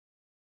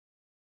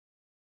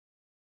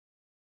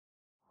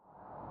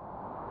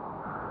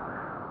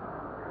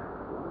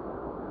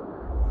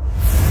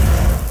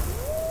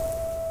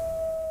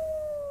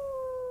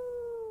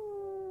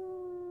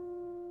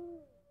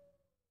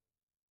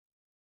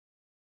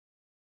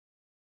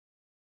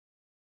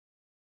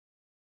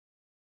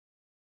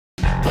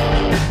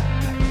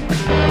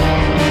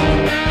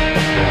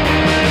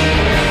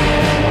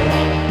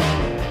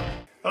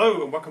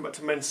Hello and welcome back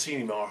to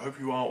MANCINIMA. I hope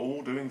you are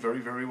all doing very,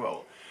 very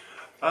well.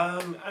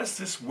 As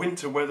this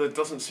winter weather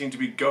doesn't seem to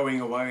be going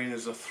away,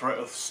 there's a threat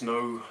of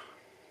snow,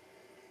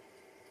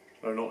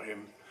 no not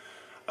him,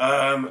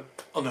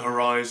 on the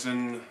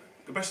horizon.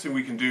 The best thing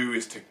we can do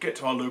is to get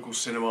to our local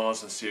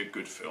cinemas and see a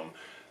good film.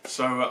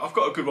 So I've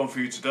got a good one for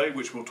you today,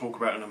 which we'll talk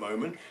about in a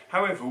moment.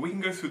 However, we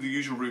can go through the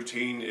usual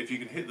routine. If you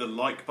can hit the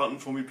like button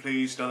for me,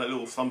 please. Now that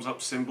little thumbs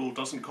up symbol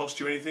doesn't cost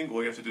you anything.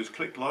 All you have to do is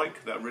click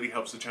like. That really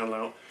helps the channel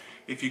out.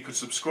 If you could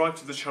subscribe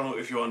to the channel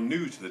if you are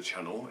new to the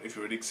channel. If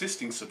you're an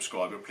existing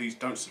subscriber, please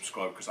don't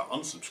subscribe because I'll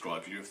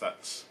unsubscribe you if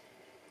that's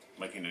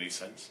making any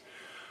sense.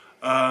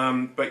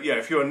 But yeah,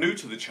 if you are new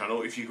to the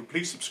channel, if you could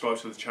please subscribe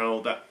to the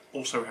channel, that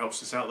also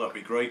helps us out, that'd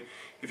be great.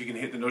 If you can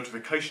hit the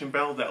notification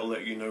bell, that'll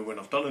let you know when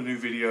I've done a new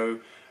video.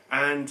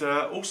 And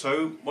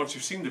also, once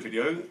you've seen the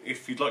video,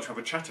 if you'd like to have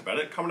a chat about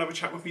it, come and have a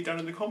chat with me down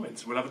in the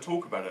comments. We'll have a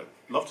talk about it.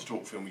 Love to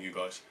talk film with you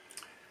guys.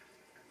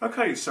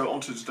 Okay, so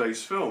on to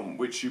today's film,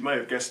 which you may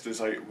have guessed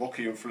is a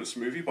Rocky influenced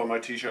movie by my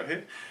t-shirt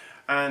here.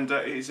 And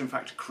it is in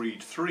fact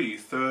Creed 3,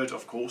 third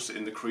of course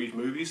in the Creed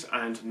movies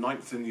and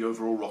ninth in the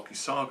overall Rocky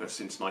saga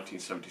since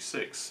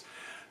 1976.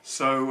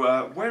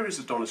 So where is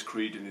Adonis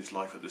Creed in his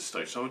life at this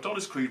stage? So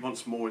Adonis Creed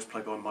once more is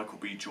played by Michael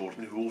B.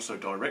 Jordan, who also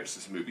directs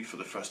this movie for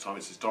the first time.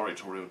 It's his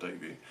directorial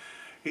debut.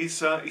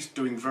 He's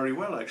doing very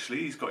well actually.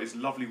 He's got his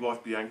lovely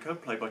wife Bianca,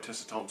 played by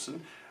Tessa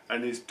Thompson,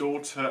 and his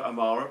daughter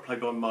Amara, played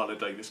by Marla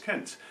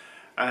Davis-Kent.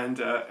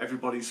 And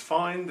everybody's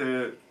fine.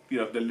 They're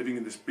living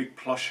in this big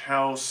plush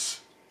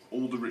house,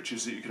 all the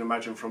riches that you can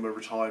imagine from a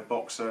retired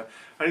boxer,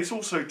 and he's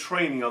also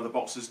training other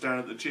boxers down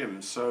at the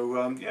gym.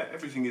 So yeah,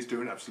 everything is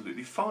doing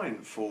absolutely fine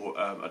for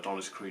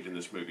Adonis Creed in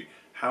this movie.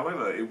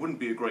 However, it wouldn't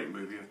be a great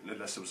movie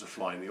unless there was a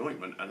fly in the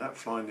ointment, and that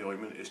fly in the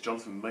ointment is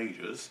Jonathan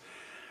Majors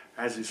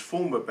as his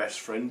former best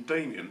friend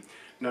Damien.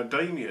 Now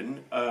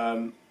Damien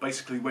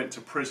basically went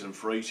to prison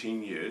for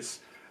 18 years,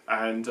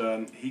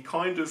 and he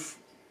kind of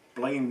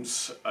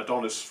blames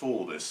Adonis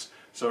for this.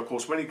 So of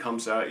course when he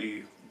comes out,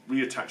 he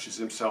reattaches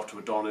himself to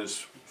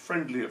Adonis,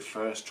 friendly at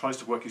first, tries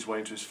to work his way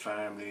into his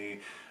family,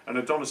 and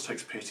Adonis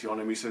takes pity on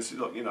him. He says,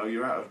 look, you know,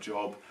 you're out of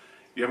job,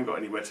 you haven't got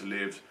anywhere to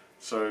live,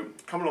 so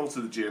come along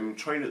to the gym,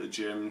 train at the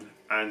gym,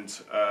 and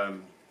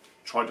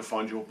try to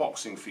find your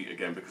boxing feet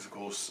again, because of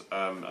course,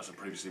 as I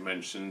previously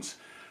mentioned,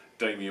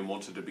 Damien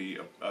wanted to be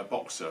a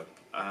boxer.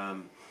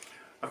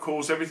 Of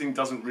course, everything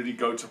doesn't really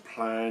go to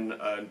plan.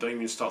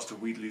 Damien starts to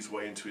wheedle his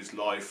way into his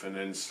life and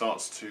then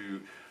starts to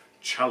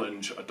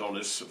challenge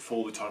Adonis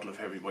for the title of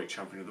heavyweight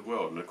champion of the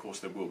world. And of course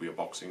there will be a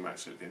boxing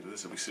match at the end of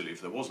this. It would be silly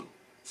if there wasn't.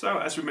 So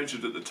as we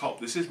mentioned at the top,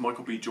 this is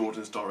Michael B.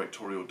 Jordan's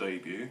directorial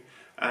debut,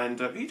 and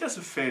he does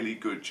a fairly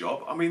good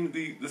job. I mean,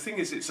 the thing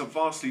is, it's a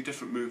vastly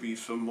different movie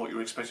from what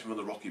you're expecting from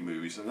the Rocky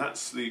movies, and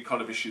that's the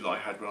kind of issue that I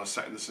had when I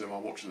sat in the cinema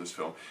watching this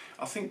film.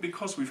 I think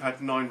because we've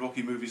had 9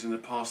 Rocky movies in the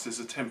past,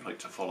 there's a template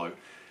to follow.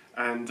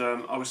 And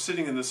I was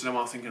sitting in the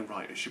cinema thinking,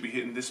 right, it should be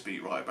hitting this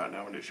beat right about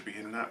now, and it should be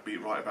hitting that beat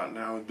right about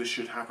now, and this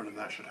should happen and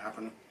that should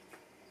happen.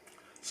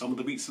 Some of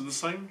the beats are the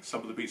same,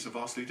 some of the beats are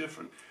vastly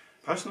different.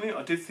 Personally,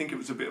 I did think it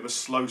was a bit of a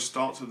slow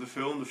start to the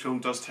film. The film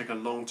does take a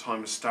long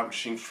time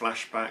establishing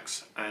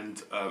flashbacks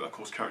and, of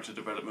course, character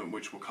development,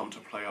 which will come to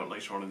play out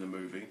later on in the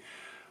movie.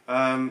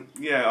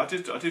 Yeah, I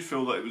did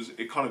feel that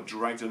it kind of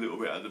dragged a little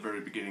bit at the very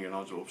beginning, and I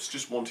was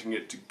just wanting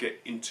it to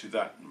get into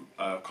that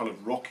kind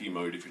of Rocky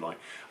mode, if you like.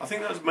 I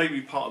think that's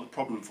maybe part of the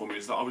problem for me,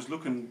 is that I was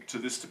looking to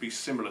this to be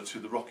similar to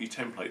the Rocky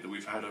template that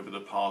we've had over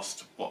the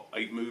past, what,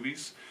 8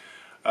 movies?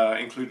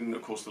 Including,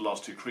 of course, the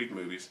last 2 Creed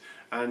movies.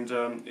 And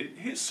it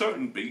hit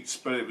certain beats,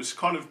 but it was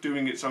kind of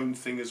doing its own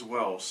thing as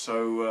well.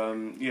 So,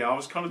 yeah, I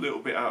was kind of a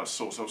little bit out of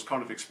sorts. I was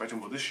kind of expecting,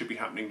 well, this should be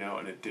happening now,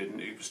 and it didn't.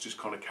 It was just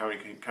kind of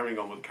carrying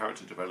on with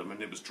character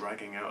development. It was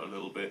dragging out a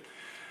little bit.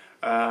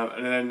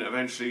 And then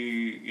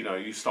eventually, you know,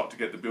 you start to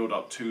get the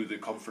build-up to the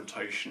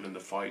confrontation and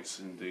the fights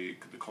and the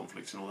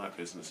conflicts and all that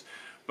business.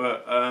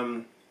 But,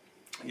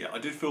 yeah, I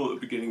did feel at the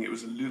beginning it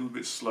was a little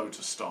bit slow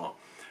to start.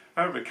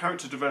 However,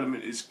 character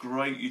development is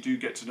great. You do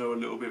get to know a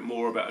little bit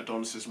more about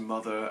Adonis's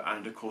mother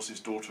and, of course,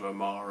 his daughter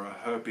Amara.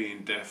 Her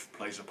being deaf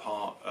plays a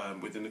part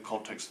within the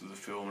context of the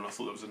film, and I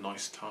thought that was a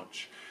nice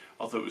touch.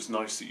 I thought it was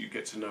nice that you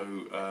get to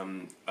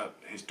know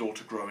his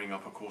daughter growing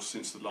up, of course,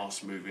 since the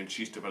last movie, and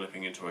she's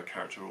developing into a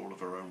character all of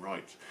her own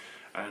right.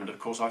 And, of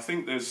course, I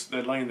think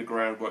they're laying the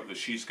groundwork that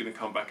she's going to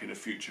come back in a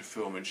future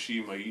film, and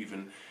she may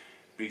even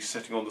be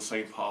setting on the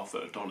same path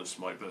that Adonis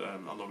might, but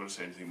I'm not going to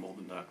say anything more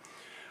than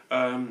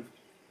that.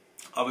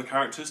 Other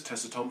characters,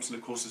 Tessa Thompson,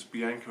 of course, as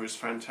Bianca, is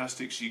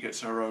fantastic. She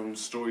gets her own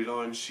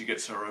storyline, she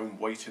gets her own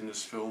weight in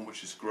this film,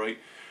 which is great.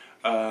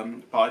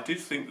 But I did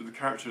think that the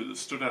character that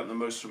stood out the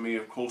most for me,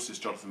 of course, is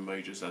Jonathan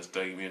Majors as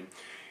Damien.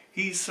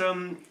 He's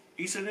a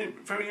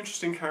very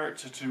interesting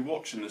character to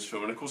watch in this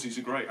film, and of course he's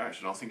a great actor,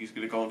 and I think he's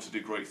going to go on to do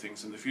great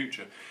things in the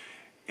future.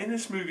 In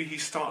this movie, he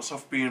starts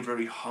off being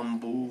very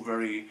humble,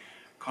 very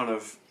kind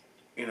of,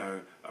 you know,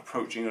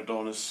 approaching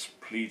Adonis,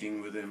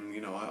 pleading with him, you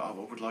know, I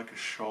would like a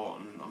shot,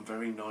 and I'm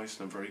very nice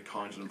and I'm very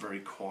kind and I'm very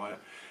quiet.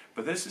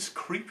 But there's this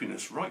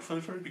creepiness right from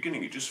the very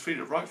beginning. You just feel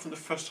it right from the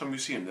first time you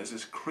see him. There's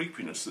this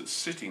creepiness that's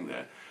sitting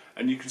there,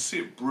 and you can see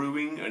it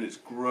brewing and it's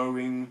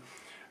growing.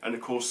 And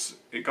of course,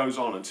 it goes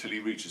on until he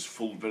reaches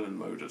full villain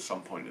mode at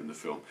some point in the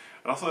film.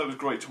 And I thought that was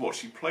great to watch.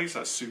 He plays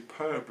that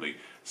superbly.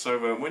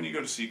 So when you go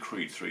to see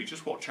Creed 3,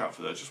 just watch out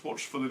for that. Just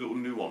watch for the little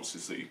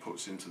nuances that he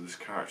puts into this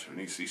character. And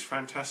he's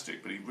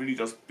fantastic, but he really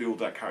does build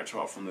that character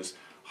up from this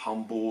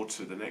humble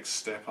to the next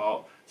step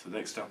up, to the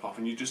next step up.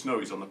 And you just know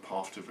he's on the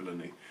path to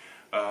villainy.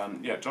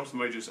 Yeah, Jonathan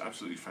Majors is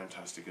absolutely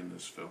fantastic in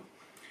this film.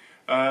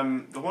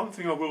 The one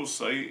thing I will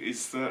say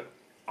is that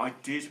I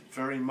did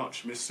very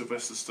much miss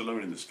Sylvester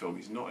Stallone in this film.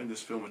 He's not in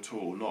this film at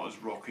all, not as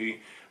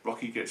Rocky.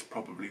 Rocky gets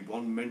probably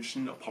one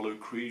mention, Apollo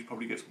Creed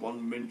probably gets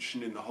one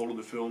mention in the whole of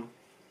the film.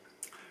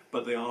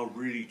 But they are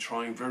really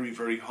trying very,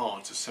 very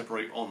hard to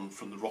separate on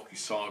from the Rocky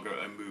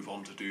saga and move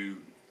on to do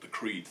the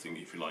Creed thing,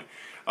 if you like.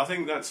 I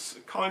think that's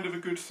kind of a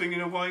good thing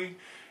in a way,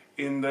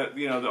 in that,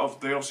 you know,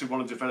 they obviously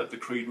want to develop the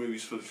Creed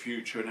movies for the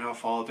future and how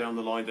far down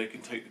the line they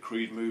can take the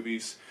Creed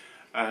movies,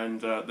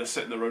 and they're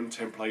setting their own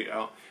template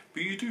out.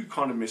 But you do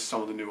kind of miss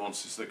some of the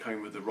nuances that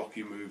came with the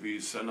Rocky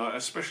movies, and I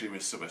especially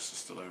miss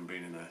Sylvester Stallone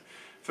being in there.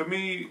 For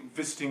me,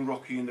 visiting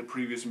Rocky in the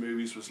previous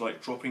movies was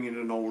like dropping in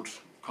an old,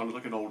 kind of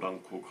like an old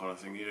uncle kind of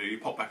thing. You know, you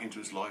pop back into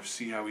his life,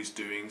 see how he's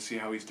doing, see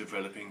how he's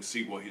developing,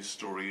 see what his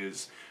story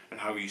is, and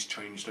how he's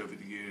changed over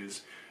the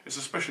years. It's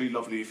especially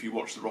lovely if you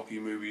watch the Rocky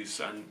movies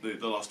and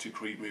the last two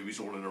Creed movies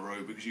all in a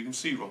row, because you can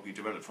see Rocky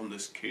develop from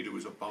this kid who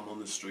was a bum on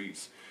the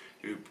streets,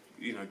 who,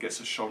 you know, gets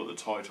a shot at the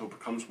title,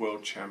 becomes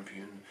world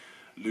champion,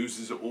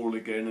 loses it all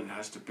again and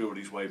has to build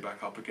his way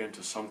back up again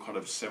to some kind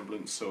of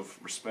semblance of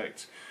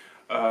respect.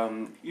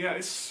 Yeah,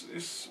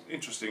 it's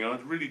interesting. I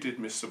really did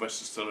miss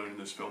Sylvester Stallone in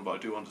this film, but I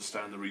do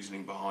understand the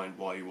reasoning behind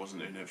why he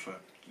wasn't in it, for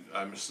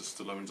Mr.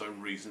 Stallone's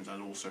own reasons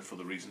and also for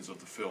the reasons of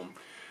the film.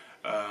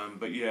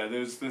 But yeah,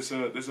 there's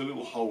a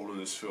little hole in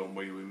this film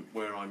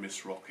where I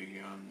miss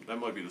Rocky. That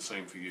might be the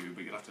same for you,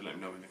 but you'll have to let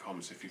me know in the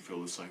comments if you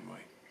feel the same way.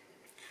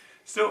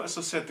 Still, as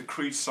I said, the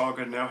Creed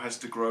saga now has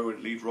to grow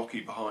and leave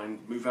Rocky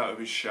behind, move out of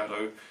his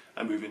shadow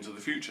and move into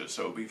the future.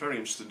 So it'll be very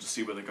interesting to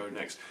see where they go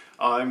next.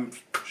 I'm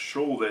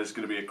sure there's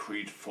going to be a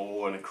Creed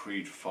 4 and a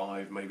Creed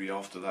 5 maybe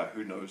after that,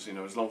 who knows. You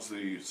know, as long as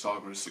the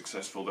saga is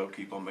successful, they'll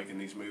keep on making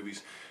these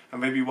movies. And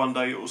maybe one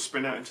day it will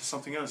spin out into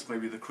something else.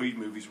 Maybe the Creed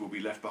movies will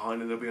be left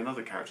behind and there'll be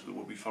another character that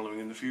we'll be following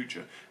in the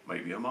future.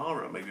 Maybe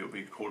Amara, maybe it'll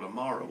be called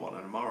Amara 1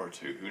 and Amara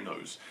 2, who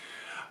knows.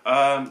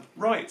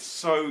 Right,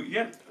 so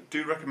yeah,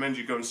 do recommend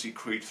you go and see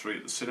Creed 3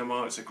 at the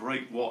cinema. It's a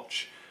great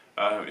watch.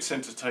 It's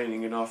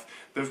entertaining enough.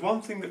 There's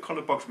one thing that kind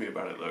of bugs me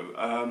about it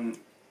though.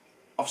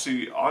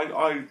 Obviously,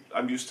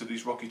 I'm used to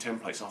these Rocky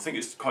templates, and I think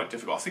it's quite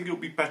difficult. I think it'll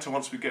be better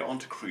once we get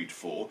onto Creed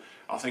 4.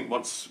 I think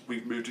once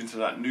we've moved into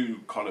that new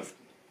kind of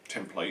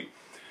template.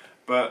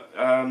 But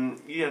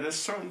yeah, there's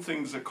certain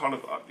things that kind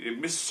of, it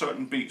missed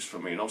certain beats for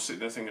me, and I was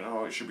sitting there thinking,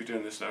 oh, it should be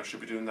doing this now, it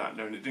should be doing that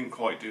now, and it didn't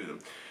quite do them.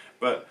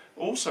 But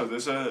also,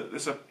 there's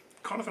a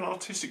kind of an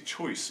artistic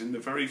choice in the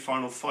very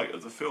final fight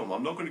of the film.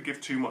 I'm not going to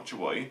give too much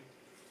away,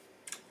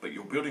 but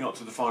you're building up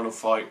to the final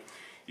fight.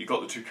 You've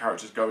got the two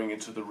characters going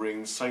into the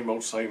ring, same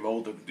old, same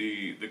old.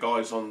 The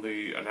guys on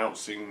the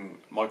announcing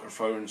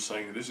microphone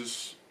saying, this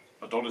is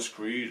Adonis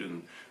Creed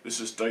and this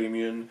is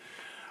Damien,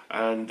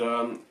 and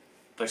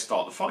they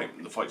start the fight,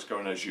 and the fight's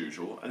going as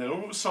usual, and then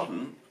all of a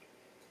sudden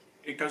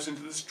it goes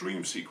into this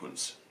dream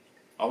sequence.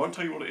 I won't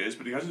tell you what it is,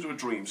 but it goes into a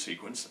dream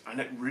sequence,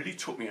 and it really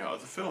took me out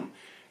of the film.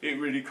 It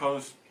really kind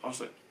of, I was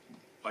like,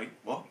 wait,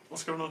 what?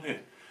 What's going on here?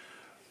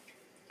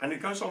 And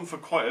it goes on for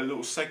quite a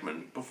little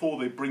segment before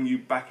they bring you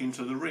back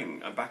into the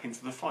ring and back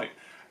into the fight.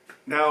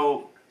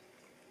 Now,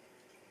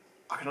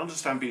 I can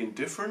understand being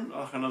different.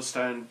 I can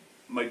understand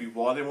maybe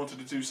why they wanted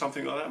to do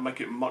something like that and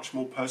make it much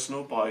more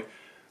personal by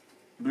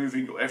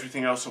moving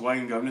everything else away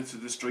and going into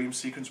this dream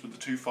sequence with the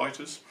two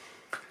fighters.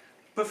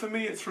 But for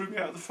me, it threw me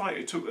out of the fight.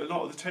 It took a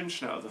lot of the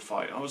tension out of the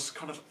fight. I was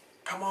kind of,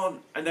 come on.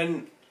 And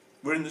then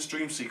we're in this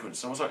dream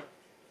sequence. And I was like,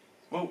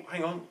 well,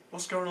 hang on,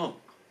 what's going on?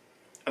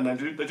 And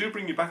they do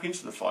bring you back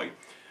into the fight.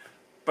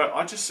 But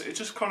it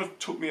just kind of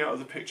took me out of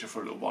the picture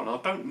for a little while. And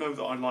I don't know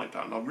that I like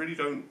that. And I really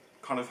don't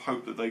kind of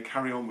hope that they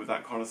carry on with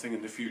that kind of thing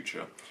in the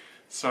future.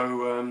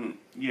 So,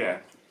 yeah,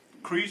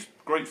 Creed,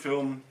 great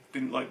film,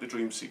 didn't like the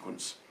dream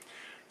sequence.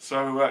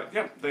 So,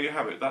 yeah, there you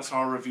have it. That's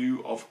our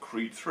review of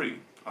Creed 3.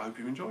 I hope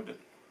you enjoyed it.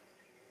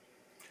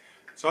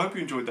 So I hope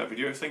you enjoyed that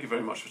video. Thank you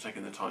very much for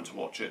taking the time to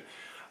watch it.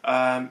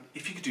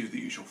 If you could do the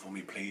usual for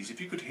me, please. If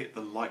you could hit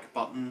the like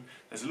button.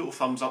 There's a little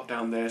thumbs up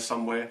down there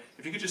somewhere.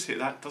 If you could just hit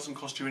that, it doesn't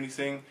cost you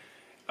anything.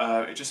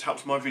 It just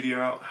helps my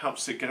video out,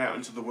 helps it get out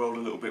into the world a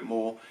little bit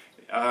more.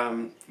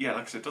 Yeah,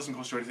 like I said, it doesn't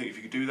cost you anything. If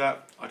you could do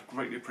that, I'd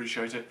greatly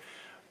appreciate it.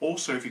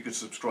 Also, if you could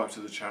subscribe to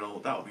the channel,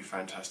 that would be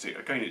fantastic.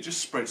 Again, it just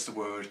spreads the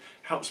word,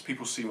 helps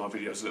people see my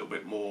videos a little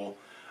bit more.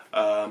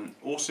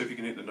 Also, if you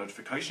can hit the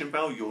notification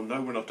bell, you'll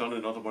know when I've done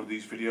another one of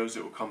these videos.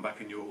 It will come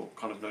back in your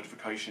kind of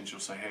notifications.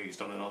 You'll say, hey, he's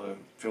done another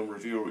film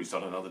review, or he's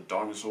done another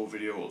dinosaur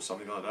video, or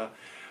something like that.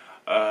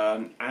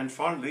 And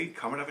finally,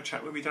 come and have a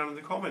chat with me down in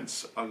the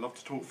comments. I love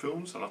to talk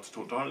films, I love to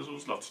talk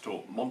dinosaurs, love to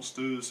talk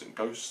monsters and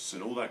ghosts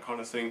and all that kind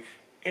of thing.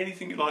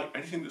 Anything you like,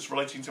 anything that's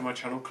relating to my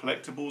channel,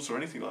 collectibles or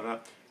anything like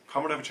that,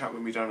 come and have a chat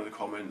with me down in the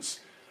comments.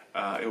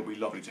 It'll be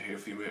lovely to hear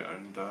from you,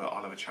 and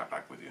I'll have a chat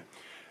back with you.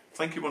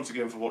 Thank you once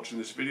again for watching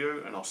this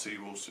video, and I'll see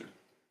you all soon.